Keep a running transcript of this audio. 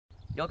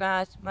Yo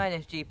guys, my name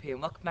is GP and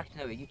welcome back to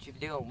another YouTube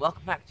video and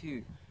welcome back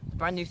to the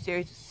brand new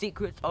series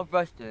Secrets of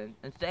Rushden.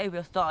 And today we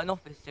are starting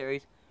off this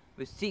series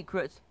with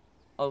Secrets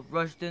of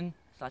Rushden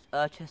 /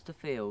 Urchester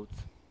Fields.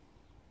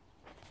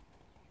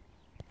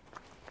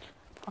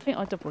 I think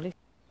I double it.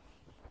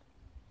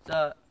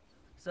 So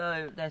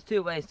there's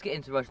two ways to get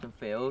into Rushden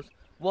Fields.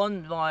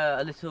 One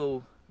via a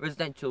little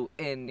residential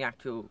in the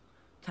actual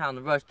town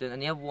of Rushden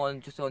and the other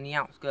one just on the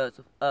outskirts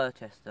of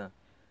Urchester. So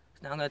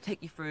now I'm going to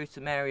take you through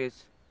some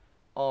areas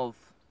of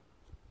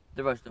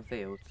the Rushden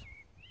Fields.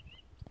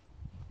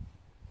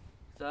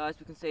 So as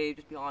we can see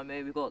just behind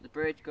me we've got the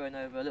bridge going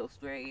over a little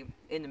stream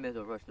in the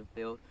middle of Rushden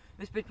Field.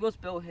 This bridge was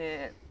built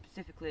here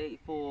specifically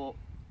for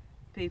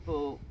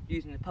people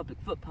using the public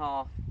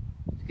footpath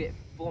to get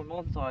from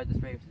one side of the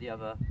stream to the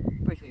other.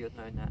 Pretty sure you've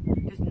known that.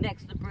 Just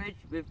next to the bridge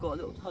we've got a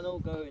little tunnel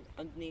going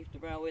underneath the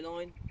railway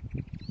line,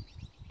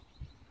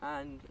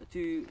 and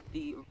to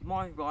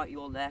my right,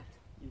 your left,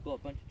 you've got a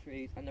bunch of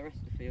trees and the rest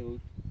of the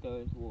field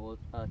going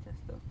towards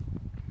Urchester.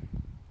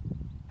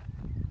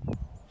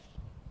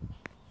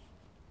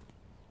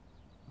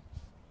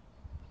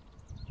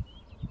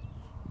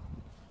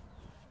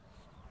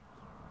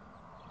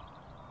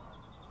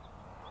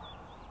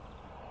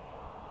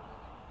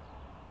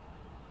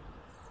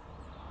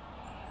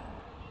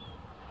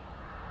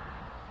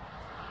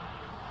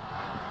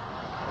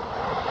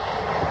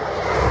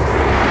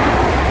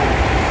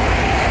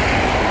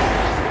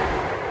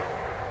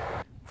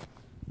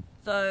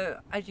 So,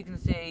 as you can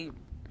see,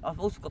 I've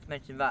also got to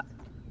mention that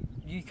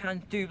you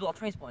can do a lot of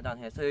train spotting down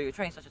here. So your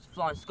trains such as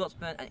Flying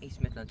Scotsman and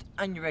East Midlands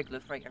and your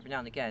regular freight every now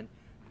and again,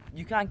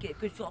 you can get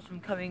good shots from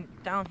coming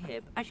down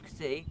here. But as you can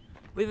see,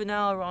 we've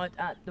now arrived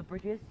at the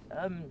bridges.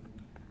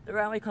 The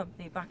railway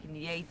company back in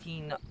the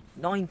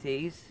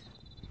 1890s,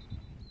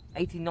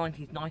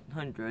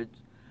 1900s,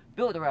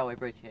 built the railway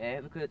bridge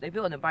here because they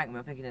built an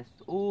embankment thinking it's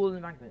all an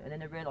embankment, and then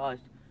they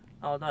realised,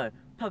 oh no,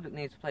 public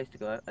needs a place to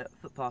go,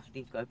 footpaths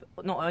need to go,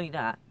 but not only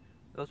that,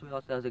 they also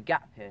realised there was a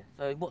gap here.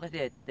 So what they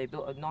did, they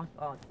built a nice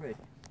arch bridge.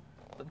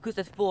 But because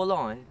there's 4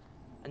 lines,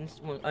 and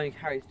this one only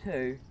carries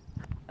 2,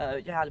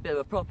 you had a bit of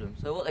a problem.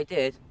 So what they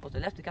did was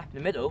they left a gap in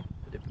the middle,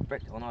 put the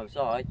brick on either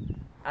side,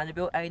 and they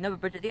built another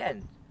bridge at the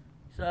end.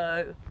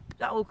 So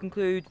that will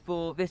conclude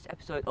for this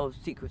episode of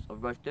Secrets of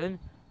Rushden,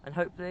 and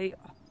hopefully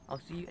I'll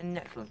see you in the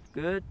next one.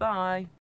 Goodbye!